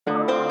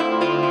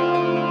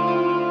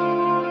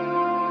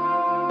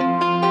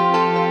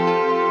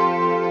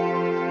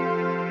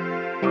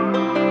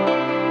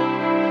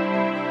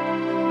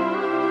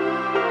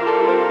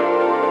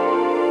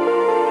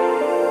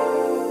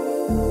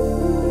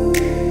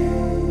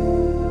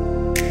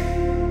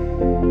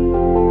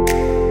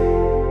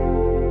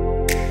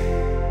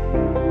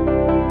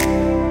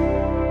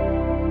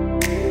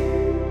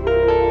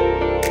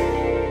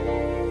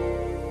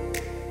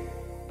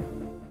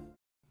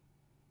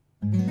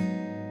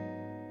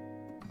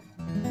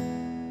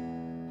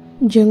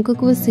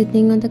Jungkook was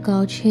sitting on the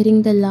couch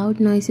hearing the loud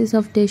noises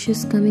of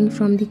dishes coming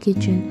from the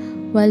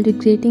kitchen while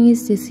regretting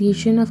his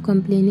decision of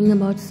complaining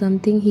about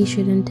something he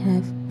shouldn't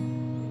have.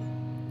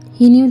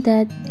 He knew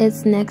that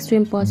it's next to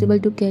impossible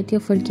to get your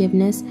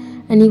forgiveness,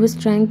 and he was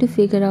trying to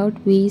figure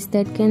out ways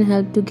that can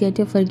help to get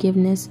your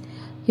forgiveness.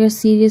 You're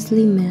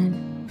seriously mad.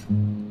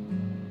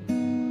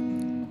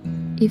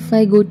 If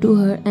I go to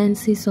her and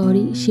say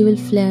sorry, she will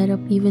flare up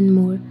even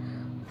more.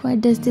 Why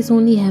does this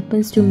only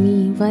happens to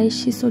me? Why is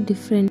she so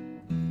different?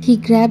 He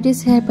grabbed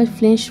his hair but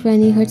flinched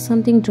when he heard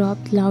something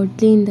dropped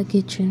loudly in the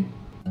kitchen.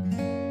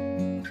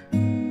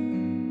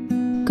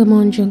 Come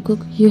on,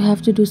 Jungkook, you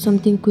have to do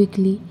something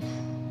quickly.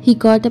 He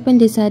got up and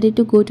decided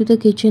to go to the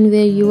kitchen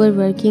where you were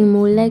working,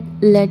 more like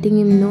letting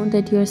him know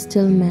that you are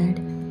still mad.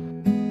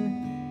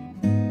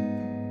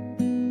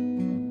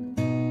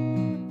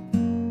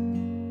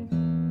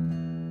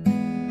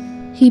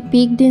 He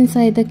peeked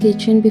inside the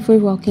kitchen before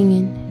walking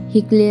in.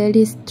 He cleared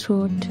his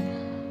throat.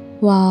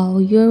 Wow,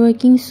 you're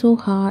working so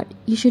hard.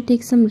 You should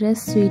take some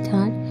rest,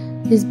 sweetheart.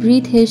 His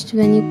breath hissed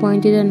when you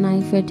pointed a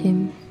knife at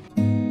him.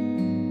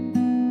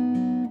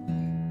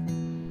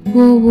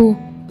 Whoa,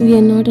 we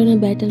are not on a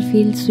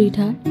battlefield,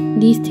 sweetheart.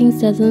 These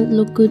things doesn't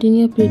look good in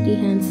your pretty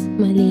hands,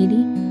 my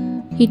lady.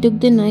 He took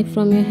the knife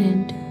from your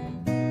hand.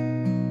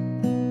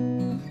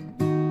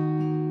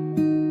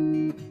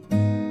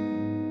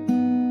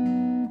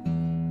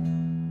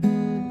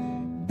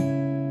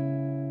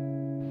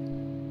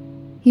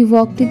 He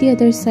walked to the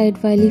other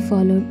side while he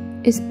followed.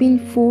 It's been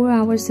 4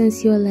 hours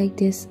since you are like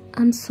this.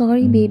 I'm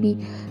sorry, baby.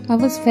 I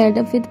was fed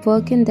up with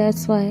work and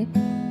that's why.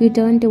 You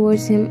turned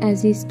towards him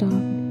as he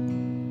stopped.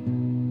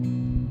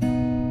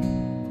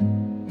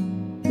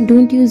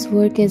 Don't use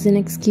work as an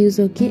excuse,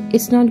 okay?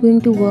 It's not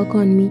going to work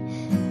on me.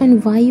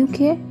 And why you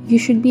care? You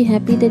should be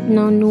happy that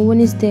now no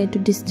one is there to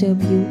disturb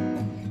you.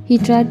 He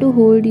tried to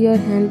hold your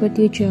hand but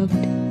you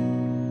jerked.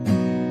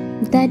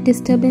 That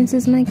disturbance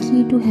is my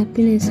key to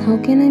happiness. How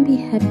can I be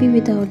happy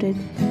without it?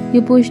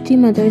 You pushed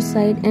him other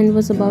side and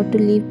was about to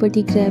leave, but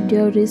he grabbed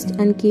your wrist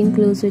and came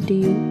closer to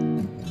you.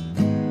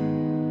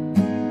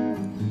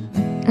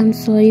 I'm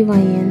sorry,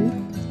 Vian.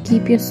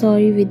 Keep your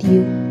sorry with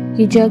you.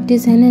 You jerked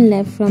his hand and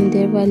left from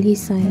there while he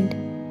sighed.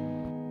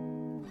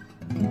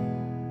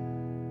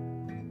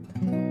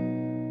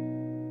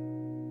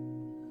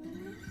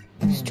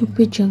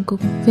 Stupid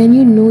Jungkook. When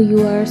you know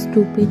you are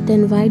stupid,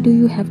 then why do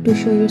you have to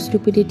show your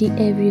stupidity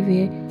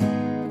everywhere?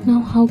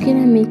 Now how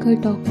can I make her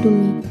talk to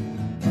me?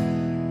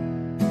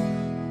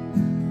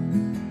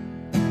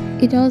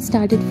 It all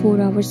started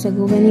 4 hours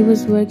ago when he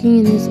was working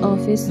in his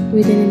office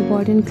with an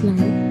important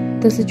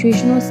client. The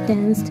situation was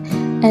tensed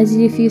as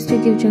he refused to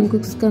give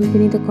Jungkook's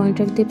company the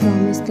contract they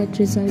promised that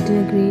resulted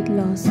in a great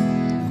loss.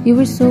 You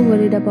were so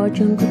worried about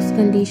Jungkook's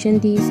condition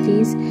these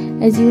days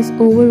as he was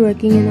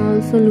overworking and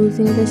also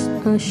losing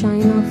the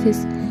shine of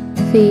his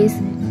face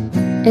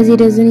as he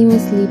doesn't even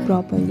sleep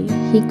properly.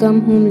 He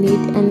come home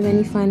late and when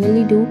he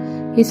finally do,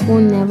 his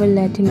phone never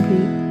let him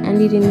breathe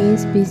and he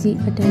remains busy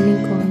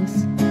attending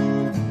calls.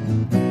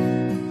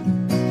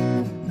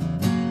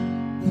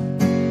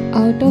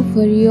 Out of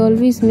worry, you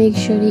always make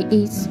sure he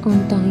eats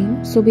on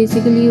time. So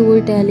basically you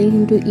were telling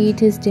him to eat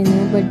his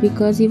dinner, but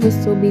because he was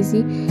so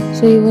busy,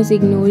 so he was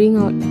ignoring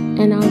out,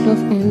 and out of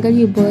anger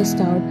you burst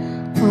out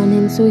on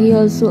him. So he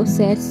also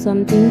said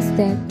some things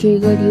that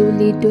triggered you,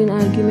 lead to an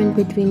argument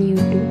between you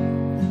two.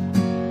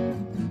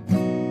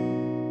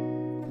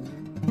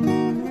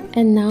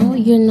 And now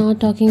you're not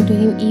talking to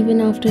him even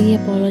after he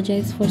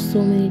apologized for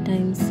so many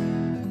times.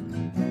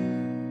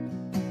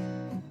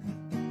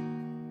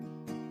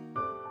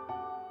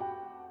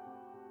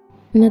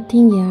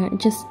 Nothing,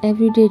 yaar, just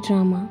everyday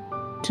drama.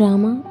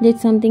 Drama? Did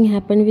something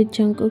happen with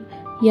Jungkook?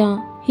 Yeah,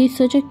 he's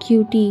such a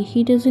cutie.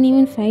 He doesn't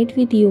even fight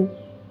with you.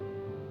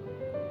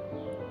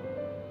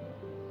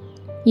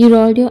 You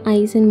rolled your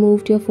eyes and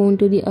moved your phone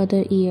to the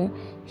other ear.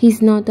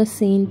 He's not a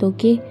saint,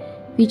 okay?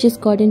 We just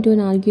got into an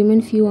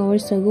argument few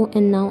hours ago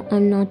and now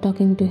I'm not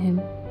talking to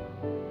him.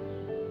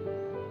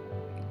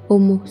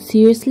 Omo,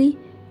 seriously?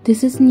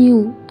 This is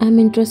new. I'm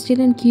interested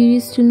and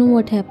curious to know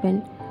what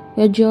happened.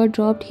 Your jaw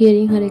dropped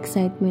hearing her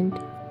excitement.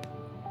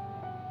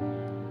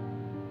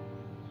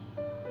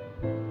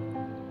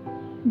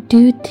 Do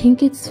you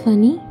think it's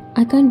funny?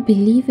 I can't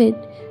believe it.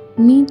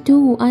 Me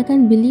too. I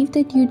can't believe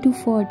that you two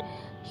fought.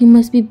 He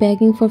must be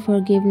begging for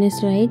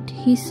forgiveness, right?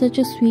 He's such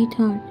a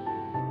sweetheart.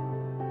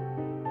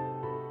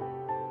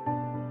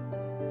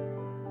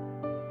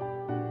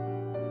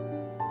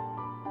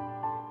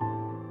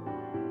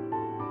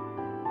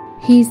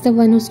 He's the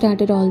one who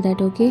started all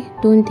that, okay?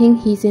 Don't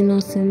think he's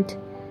innocent.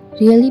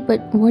 Really?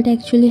 But what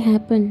actually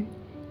happened?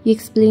 You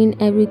explained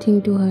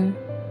everything to her.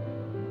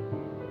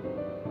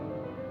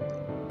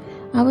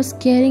 I was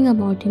caring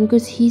about him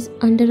because he's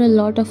under a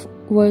lot of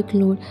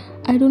workload.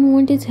 I don't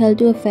want his health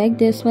to affect,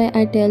 that's why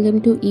I tell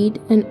him to eat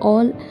and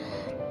all.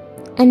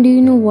 And do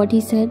you know what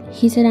he said?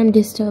 He said I'm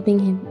disturbing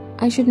him.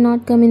 I should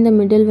not come in the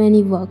middle when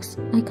he works.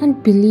 I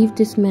can't believe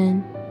this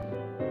man.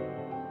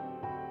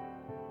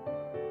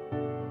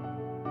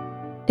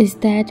 Is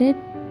that it?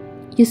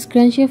 You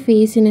scrunch your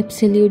face in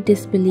absolute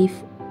disbelief.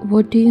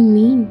 What do you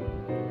mean?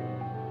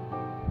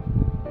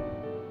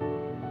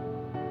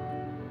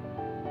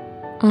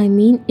 I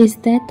mean, is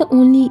that the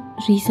only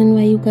reason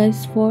why you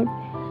guys fought?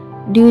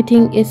 Do you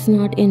think it's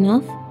not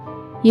enough?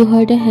 You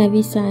heard a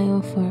heavy sigh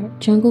of her.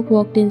 Jungkook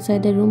walked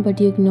inside the room, but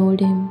you ignored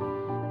him.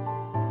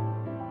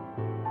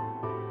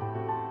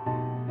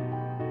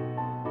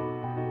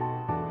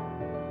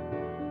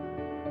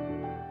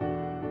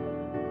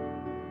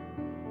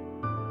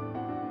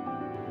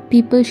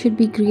 People should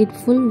be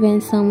grateful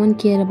when someone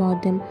cares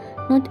about them.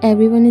 Not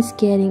everyone is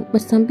caring,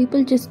 but some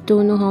people just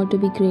don't know how to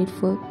be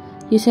grateful.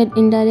 You said,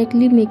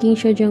 indirectly making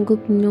sure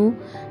Jungkook know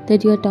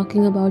that you are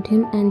talking about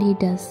him, and he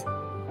does.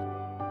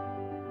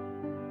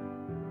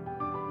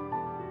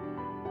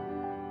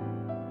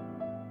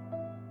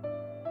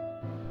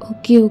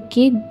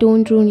 Okay,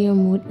 don't ruin your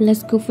mood.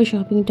 Let's go for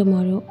shopping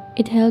tomorrow.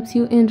 It helps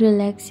you in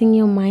relaxing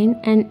your mind,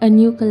 and a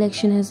new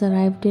collection has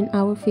arrived in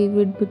our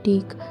favorite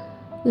boutique.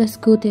 Let's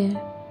go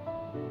there.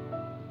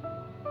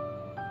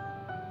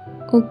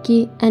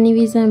 Okay,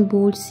 anyways, I'm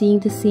bored seeing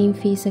the same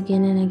face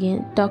again and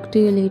again. Talk to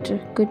you later.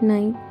 Good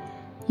night.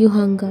 You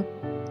hung up.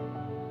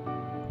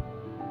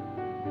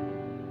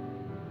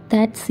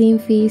 That same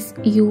face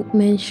you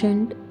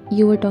mentioned,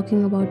 you were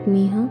talking about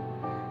me, huh?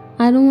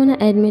 I don't want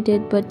to admit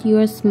it, but you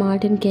are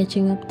smart in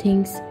catching up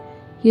things.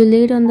 You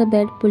laid on the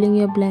bed, pulling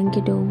your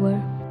blanket over.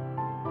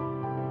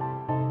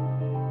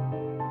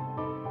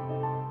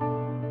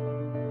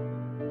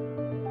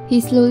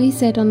 He slowly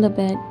sat on the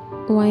bed.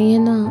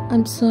 Vienna,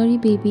 I'm sorry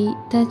baby,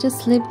 that just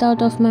slipped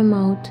out of my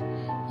mouth.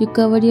 You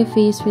covered your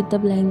face with the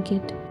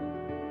blanket.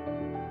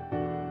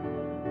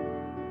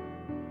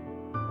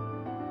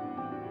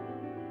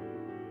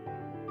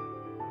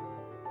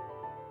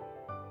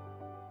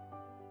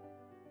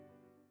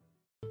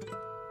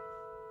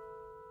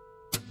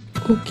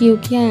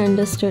 Okay, I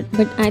understood,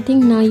 but I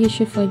think now you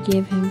should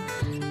forgive him.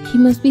 He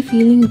must be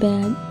feeling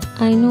bad.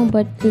 I know,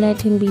 but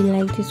let him be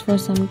like this for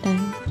some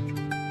time.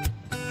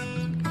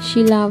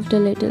 She laughed a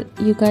little.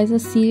 You guys are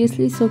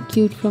seriously so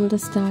cute from the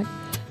start.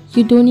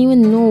 You don't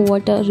even know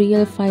what a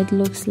real fight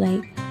looks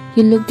like.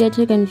 You looked at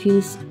her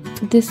confused.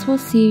 This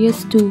was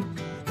serious too.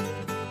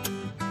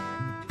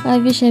 I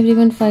wish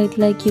everyone fight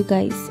like you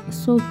guys.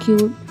 So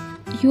cute.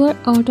 You are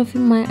out of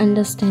my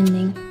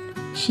understanding.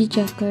 She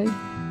chuckled.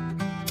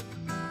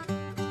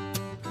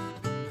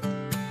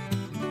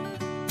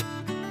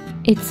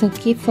 It's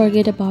okay,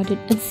 forget about it.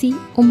 And see,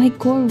 oh my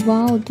god,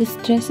 wow, this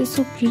dress is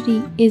so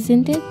pretty,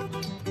 isn't it?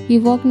 He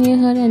walked near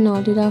her and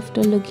nodded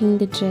after looking at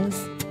the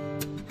dress.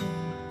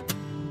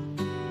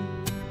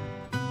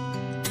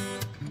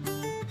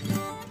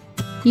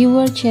 You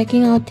were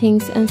checking out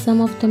things and some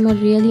of them are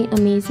really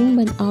amazing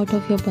but out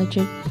of your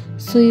budget,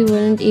 so you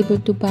weren't able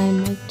to buy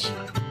much.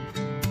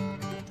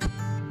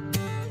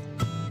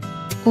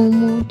 Oh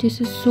no,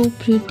 this is so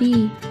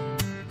pretty.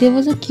 There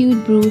was a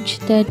cute brooch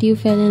that you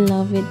fell in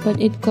love with,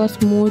 but it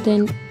cost more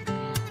than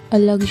a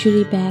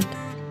luxury bag.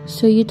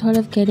 So you thought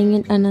of getting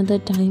it another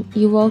time.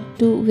 You walked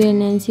to where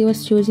Nancy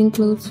was choosing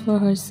clothes for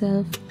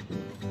herself.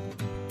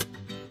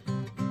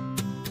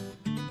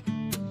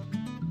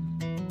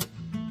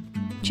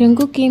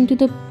 Jungkook came to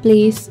the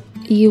place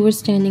you were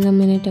standing a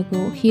minute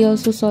ago. He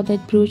also saw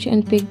that brooch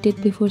and picked it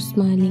before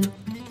smiling.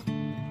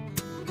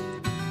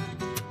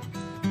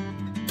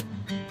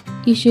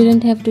 You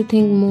shouldn't have to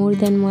think more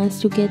than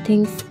once to get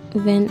things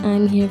when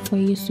I'm here for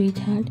you,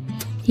 sweetheart.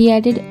 He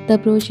added the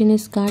brooch in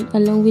his cart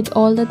along with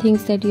all the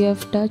things that you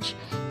have touched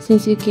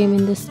since you came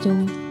in the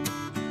store.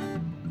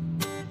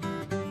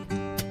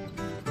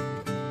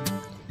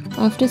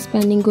 After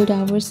spending good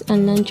hours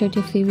and lunch at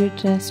your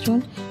favorite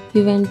restaurant,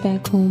 you went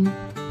back home.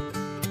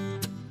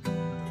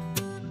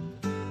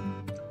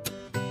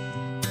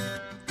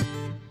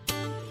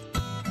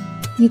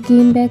 You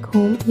came back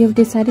home. You've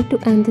decided to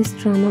end this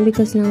drama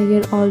because now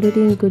you're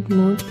already in good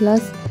mood.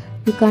 Plus,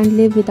 you can't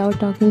live without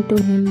talking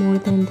to him more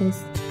than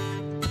this.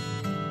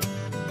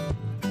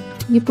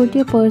 You put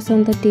your purse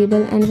on the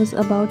table and was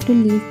about to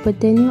leave, but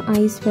then your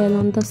eyes fell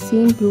on the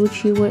same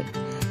brooch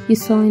you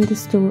saw in the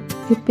store.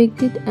 You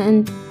picked it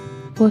and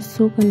was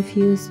so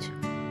confused.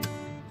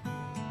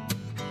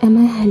 Am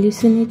I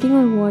hallucinating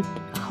or what?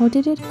 How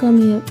did it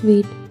come here?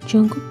 Wait,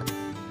 Jungkook?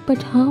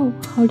 But how?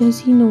 How does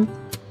he know?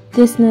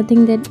 There's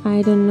nothing that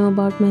I don't know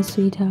about my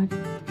sweetheart.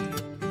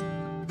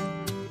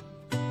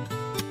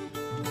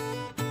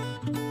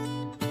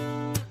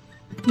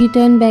 You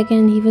turned back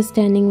and he was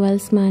standing while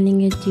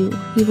smiling at you.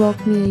 He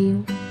walked near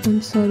you. I'm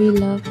sorry,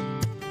 love.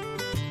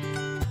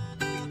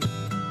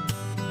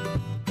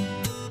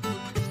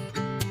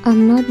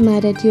 I'm not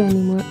mad at you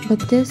anymore,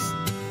 but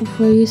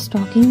were you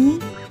stalking me?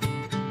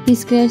 He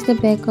scratched the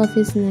back of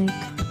his neck.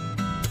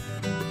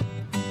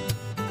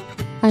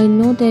 I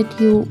know that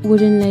you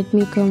wouldn't let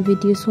me come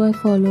with you, so I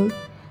followed.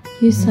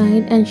 You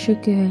sighed and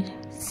shook your head.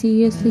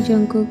 Seriously,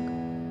 Jungkook?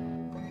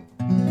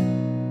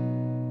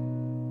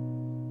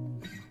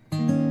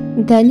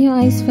 Then your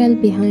eyes fell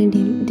behind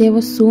him. There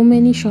were so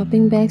many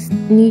shopping bags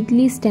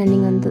neatly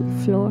standing on the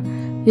floor.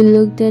 You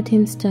looked at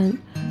him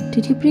stunned.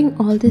 Did you bring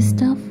all this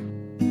stuff?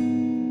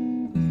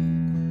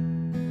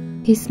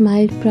 He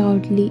smiled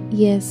proudly.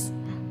 Yes.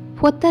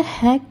 What the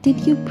heck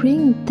did you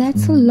bring?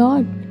 That's a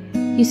lot,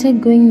 he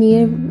said, going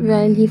near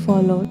while he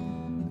followed.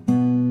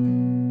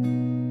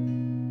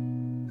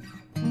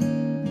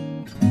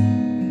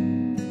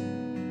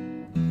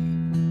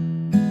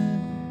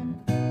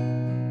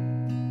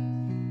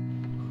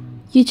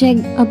 You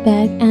checked a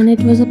bag and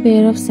it was a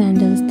pair of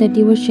sandals that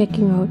you were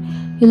checking out.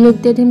 You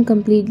looked at him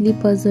completely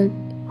puzzled.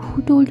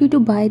 Who told you to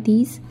buy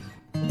these?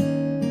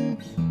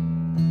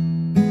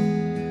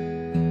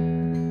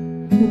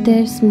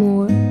 There's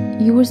more.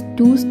 You were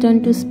too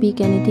stunned to speak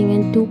anything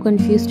and too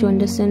confused to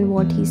understand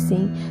what he's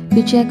saying.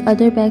 You checked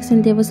other bags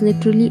and there was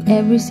literally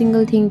every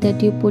single thing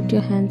that you put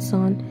your hands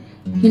on.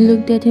 You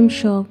looked at him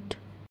shocked.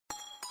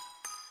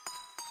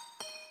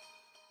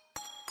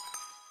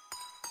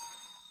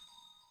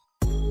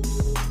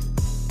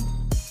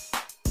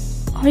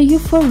 Are you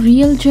for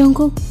real,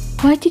 Jungkook?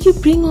 Why did you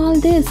bring all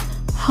this?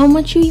 How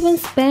much you even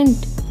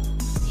spent?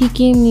 He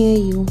came near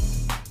you.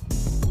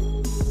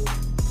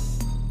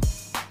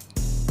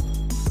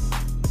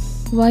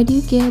 Why do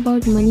you care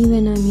about money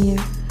when I'm here?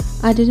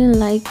 I didn't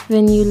like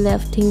when you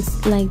left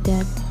things like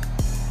that.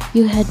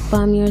 You had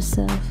palm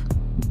yourself.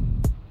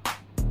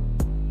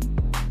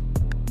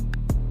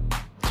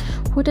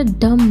 What a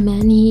dumb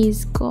man he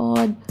is,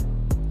 God.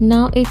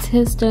 Now it's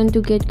his turn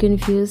to get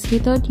confused. He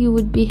thought you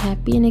would be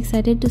happy and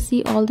excited to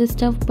see all this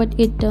stuff, but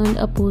it turned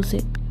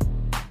opposite.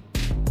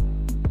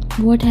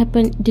 What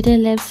happened? Did I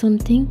left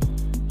something?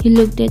 He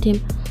looked at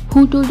him.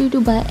 Who told you to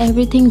buy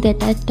everything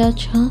that I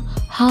touch, huh?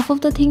 Half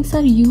of the things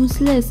are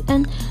useless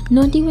and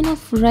not even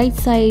of right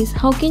size.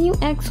 How can you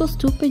act so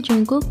stupid,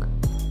 Jungkook?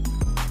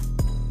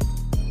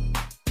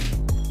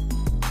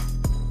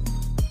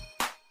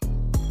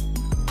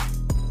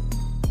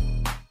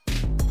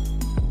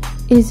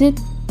 Is it?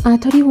 I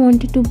thought you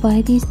wanted to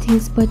buy these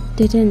things but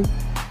didn't.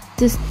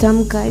 This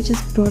dumb guy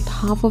just brought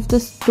half of the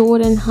store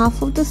and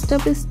half of the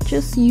stuff is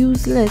just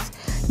useless.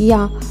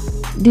 Yeah,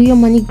 do your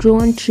money grow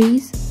on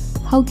trees?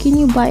 How can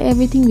you buy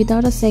everything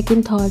without a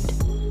second thought?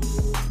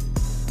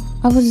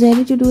 I was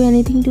ready to do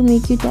anything to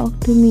make you talk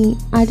to me.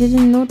 I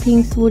didn't know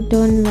things would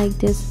turn like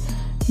this.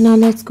 Now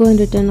let's go and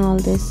return all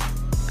this.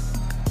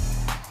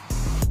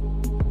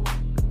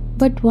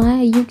 But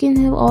why? You can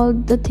have all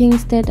the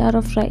things that are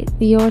of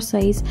your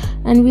size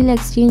and we'll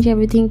exchange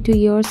everything to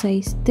your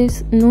size.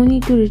 There's no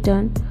need to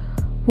return.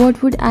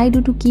 What would I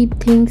do to keep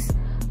things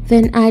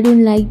when I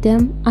don't like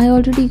them? I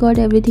already got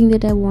everything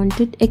that I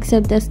wanted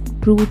except that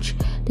brooch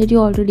that you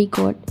already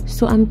got.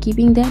 So I'm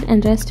keeping that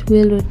and rest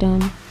will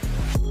return.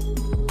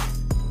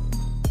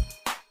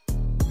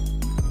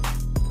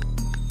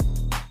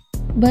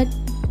 But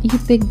you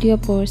picked your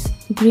purse.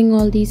 Bring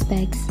all these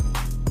bags.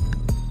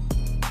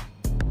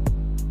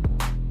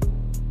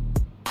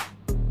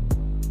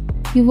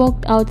 He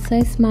walked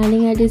outside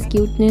smiling at his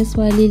cuteness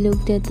while he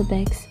looked at the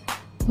bags.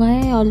 Why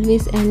I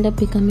always end up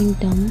becoming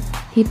dumb?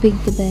 He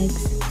picked the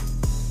bags.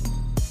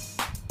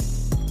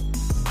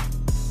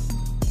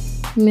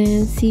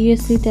 Man,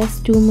 seriously, that's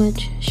too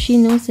much. She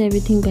knows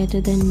everything better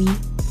than me.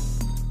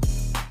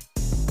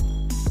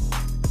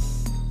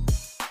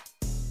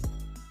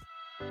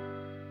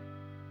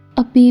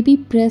 A baby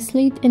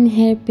bracelet and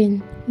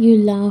hairpin. You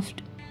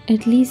laughed.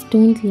 At least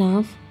don't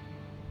laugh.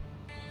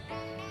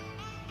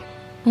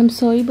 I'm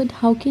sorry, but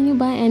how can you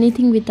buy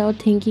anything without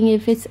thinking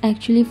if it's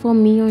actually for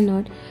me or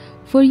not?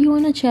 For you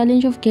on a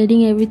challenge of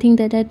getting everything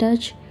that I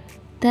touch?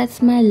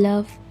 That's my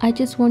love. I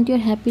just want your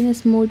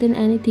happiness more than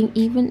anything,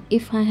 even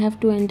if I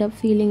have to end up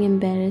feeling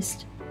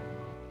embarrassed.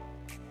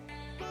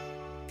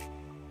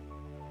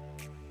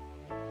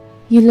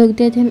 You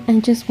looked at him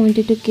and just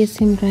wanted to kiss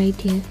him right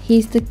here.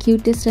 He's the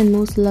cutest and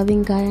most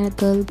loving guy a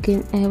girl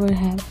can ever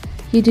have.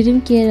 You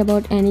didn't care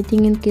about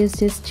anything and kissed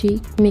his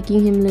cheek,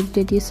 making him look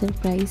at you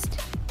surprised.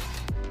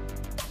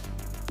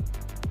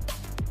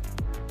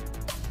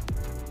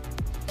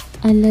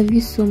 I love you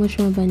so much,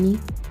 my bunny.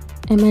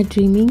 Am I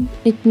dreaming?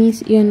 It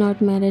means you're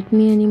not mad at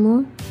me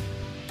anymore?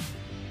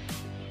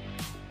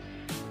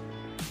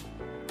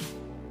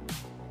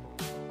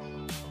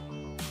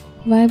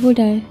 Why would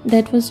I?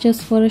 That was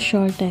just for a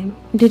short time.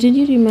 Didn't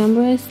you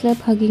remember I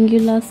slept hugging you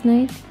last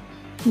night?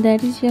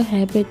 That is your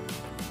habit.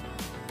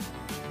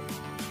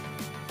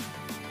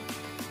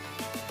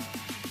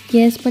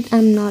 Yes, but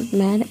I'm not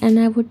mad and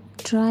I would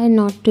try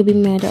not to be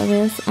mad or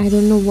else I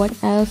don't know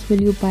what else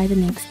will you buy the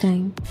next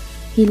time.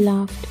 He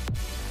laughed.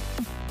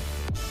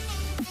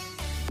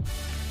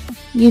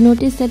 You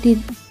noticed that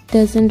he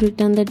doesn't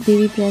return that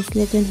baby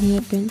bracelet and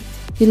hairpin.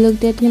 You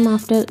looked at him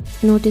after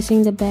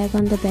noticing the bag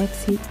on the back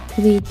seat.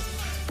 Wait,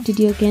 did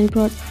you again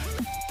brought?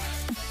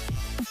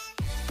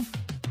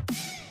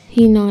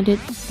 He nodded.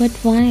 But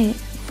why?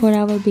 For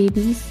our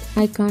babies?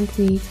 I can't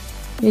wait.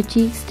 Your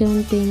cheeks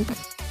turn pink.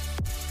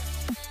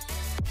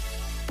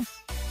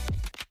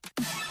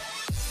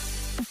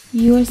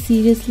 You are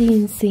seriously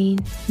insane.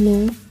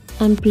 No,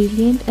 I'm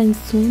brilliant and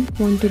soon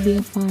want to be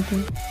a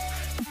father.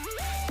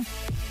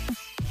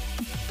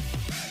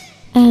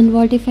 And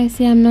what if I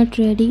say I'm not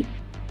ready?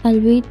 I'll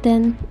wait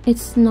then.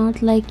 It's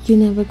not like you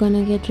never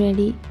gonna get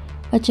ready.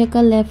 A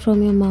chuckle left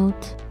from your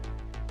mouth.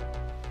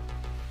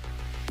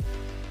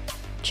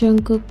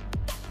 Jungkook,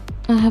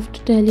 I have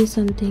to tell you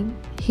something.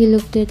 He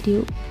looked at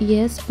you.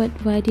 Yes, but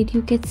why did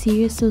you get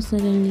serious so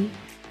suddenly?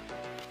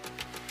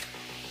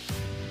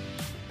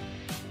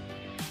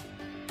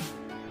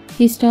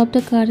 He stopped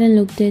the car and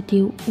looked at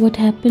you. What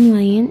happened,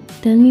 Ryan?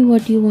 Tell me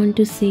what you want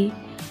to say.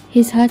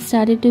 His heart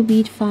started to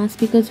beat fast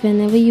because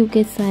whenever you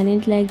get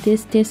silent like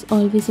this, there's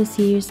always a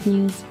serious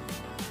news.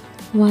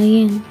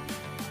 Ryan,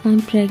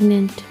 I'm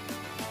pregnant.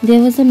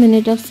 There was a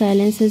minute of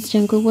silence as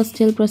Jungkook was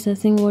still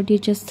processing what you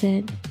just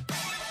said.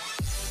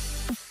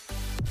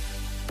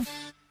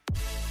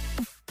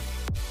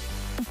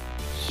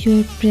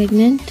 You're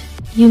pregnant?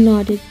 You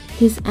nodded.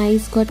 His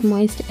eyes got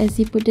moist as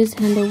he put his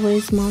hand over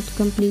his mouth,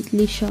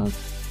 completely shocked.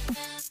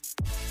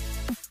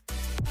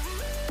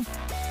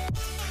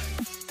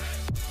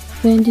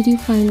 When did you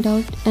find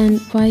out,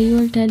 and why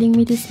you are telling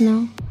me this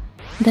now?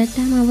 That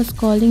time I was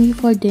calling you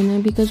for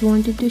dinner because I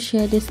wanted to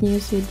share this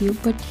news with you,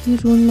 but you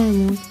ruined my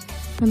mood.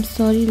 I'm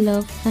sorry,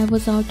 love. I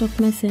was out of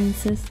my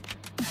senses.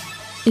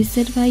 Is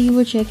that why you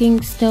were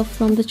checking stuff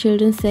from the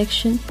children's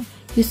section?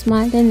 You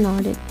smiled and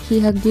nodded. He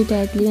hugged you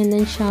tightly and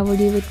then showered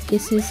you with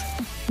kisses,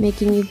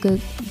 making you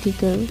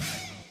giggle.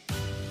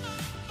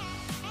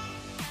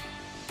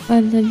 I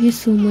love you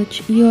so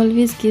much. You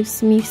always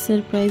gives me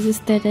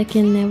surprises that I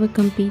can never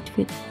compete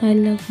with. I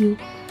love you.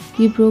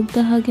 You broke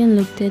the hug and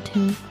looked at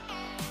him.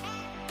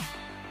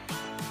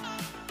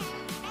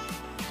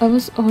 I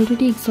was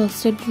already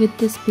exhausted with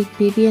this big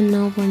baby and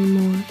now one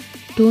more.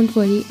 Don't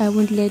worry, I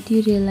won't let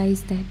you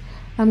realize that.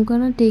 I'm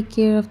gonna take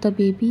care of the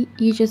baby.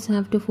 You just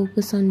have to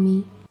focus on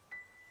me.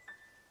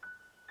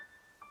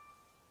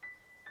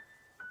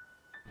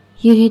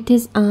 You hit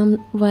his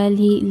arm while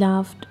he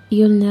laughed.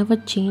 You'll never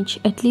change.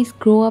 At least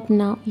grow up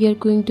now. You're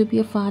going to be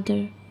a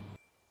father.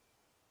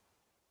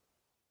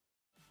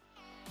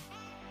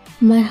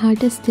 My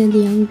heart is still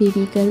young,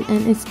 baby girl,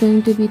 and it's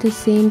going to be the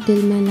same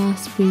till my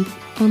last breath.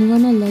 I'm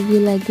gonna love you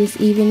like this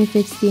even if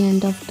it's the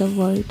end of the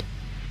world.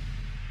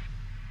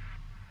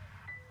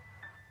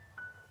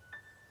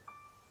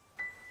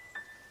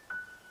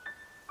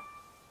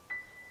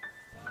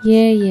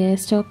 Yeah,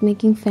 stop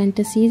making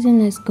fantasies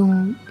and let's go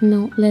home.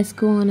 No, let's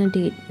go on a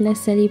date.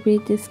 Let's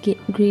celebrate this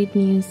great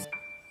news.